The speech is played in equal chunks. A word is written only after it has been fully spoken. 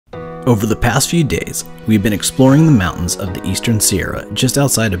Over the past few days, we've been exploring the mountains of the Eastern Sierra just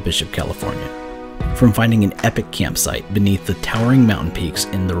outside of Bishop, California. From finding an epic campsite beneath the towering mountain peaks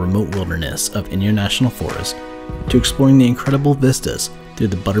in the remote wilderness of Inyo National Forest, to exploring the incredible vistas through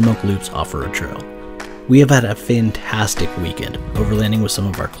the Buttermilk Loops off-road trail, we have had a fantastic weekend overlanding with some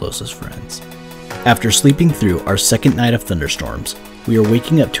of our closest friends. After sleeping through our second night of thunderstorms, we are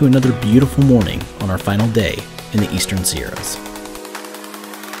waking up to another beautiful morning on our final day in the Eastern Sierras.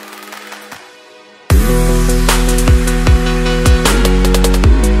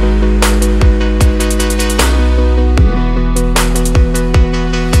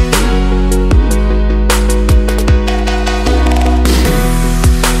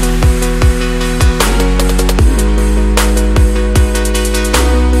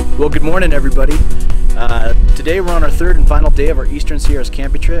 Well, good morning, everybody. Today we're on our third and final day of our Eastern Sierras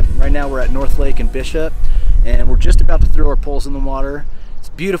camping trip. Right now we're at North Lake in Bishop, and we're just about to throw our poles in the water. It's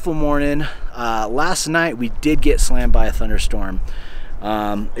a beautiful morning. Last night we did get slammed by a thunderstorm.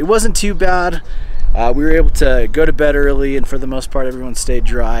 It wasn't too bad. We were able to go to bed early, and for the most part everyone stayed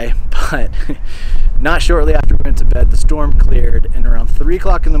dry, but not shortly after we went to bed, the storm cleared, and around 3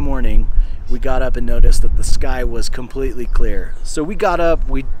 o'clock in the morning we got up and noticed that the sky was completely clear. So we got up,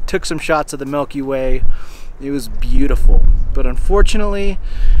 we took some shots of the Milky Way. It was beautiful, but unfortunately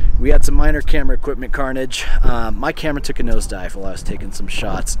we had some minor camera equipment carnage. My camera took a nosedive while I was taking some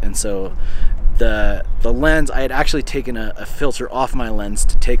shots, and so the lens, I had actually taken a filter off my lens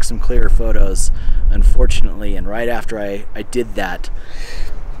to take some clearer photos, unfortunately, and right after I did that,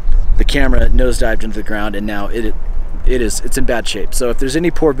 the camera nosedived into the ground, and now it's in bad shape. So if there's any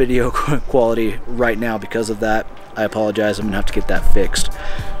poor video quality right now because of that, I apologize. I'm gonna have to get that fixed.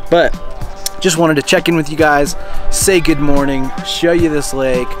 But just wanted to check in with you guys, say good morning, show you this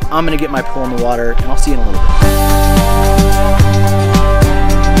lake. I'm gonna get my pole in the water, and I'll see you in a little bit.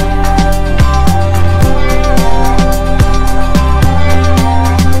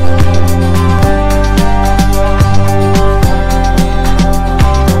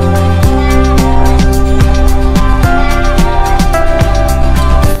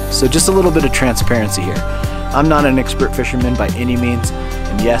 So just a little bit of transparency here. I'm not an expert fisherman by any means,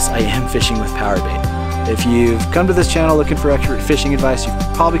 and yes, I am fishing with power bait. If you've come to this channel looking for expert fishing advice, you've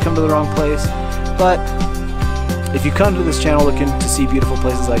probably come to the wrong place. But if you come to this channel looking to see beautiful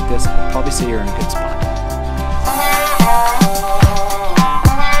places like this, I'll probably say you're in a good spot.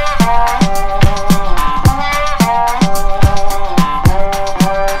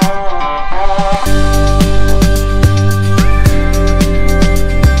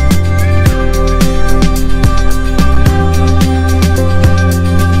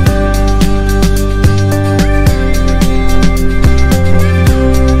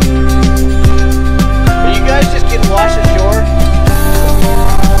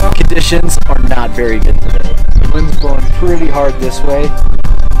 Conditions are not very good today. The wind's blowing pretty hard this way,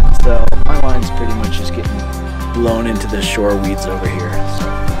 so my line's pretty much just getting blown into the shore weeds over here. So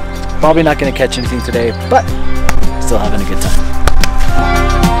probably not going to catch anything today, but still having a good time.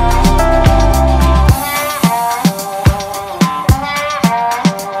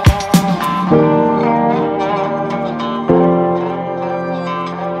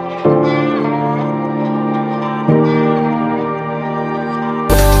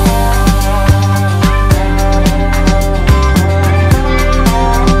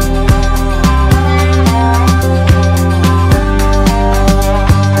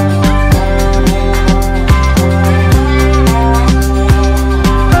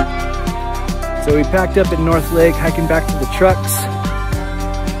 So we packed up at North Lake, hiking back to the trucks.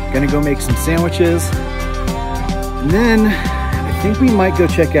 Gonna go make some sandwiches. And then I think we might go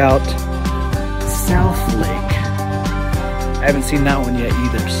check out South Lake. I haven't seen that one yet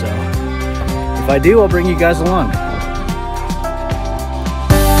either, so if I do, I'll bring you guys along.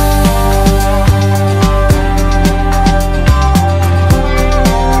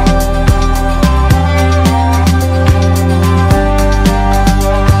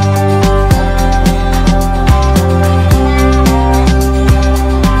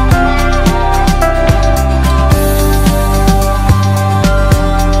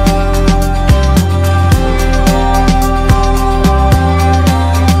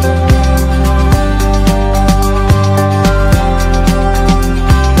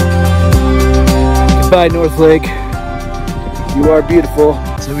 Goodbye, North Lake. You are beautiful.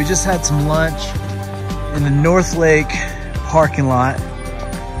 So we just had some lunch in the North Lake parking lot.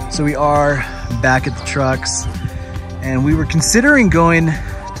 So we are back at the trucks, and we were considering going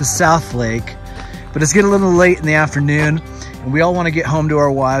to South Lake, but it's getting a little late in the afternoon, and we all want to get home to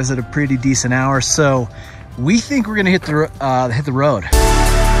our wives at a pretty decent hour. So we think we're gonna hit the road.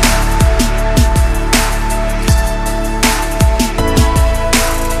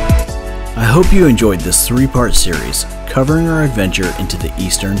 hope you enjoyed this 3-part series covering our adventure into the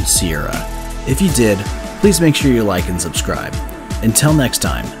Eastern Sierra. If you did, please make sure you like and subscribe. Until next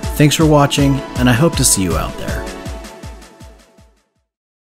time, thanks for watching, and I hope to see you out there.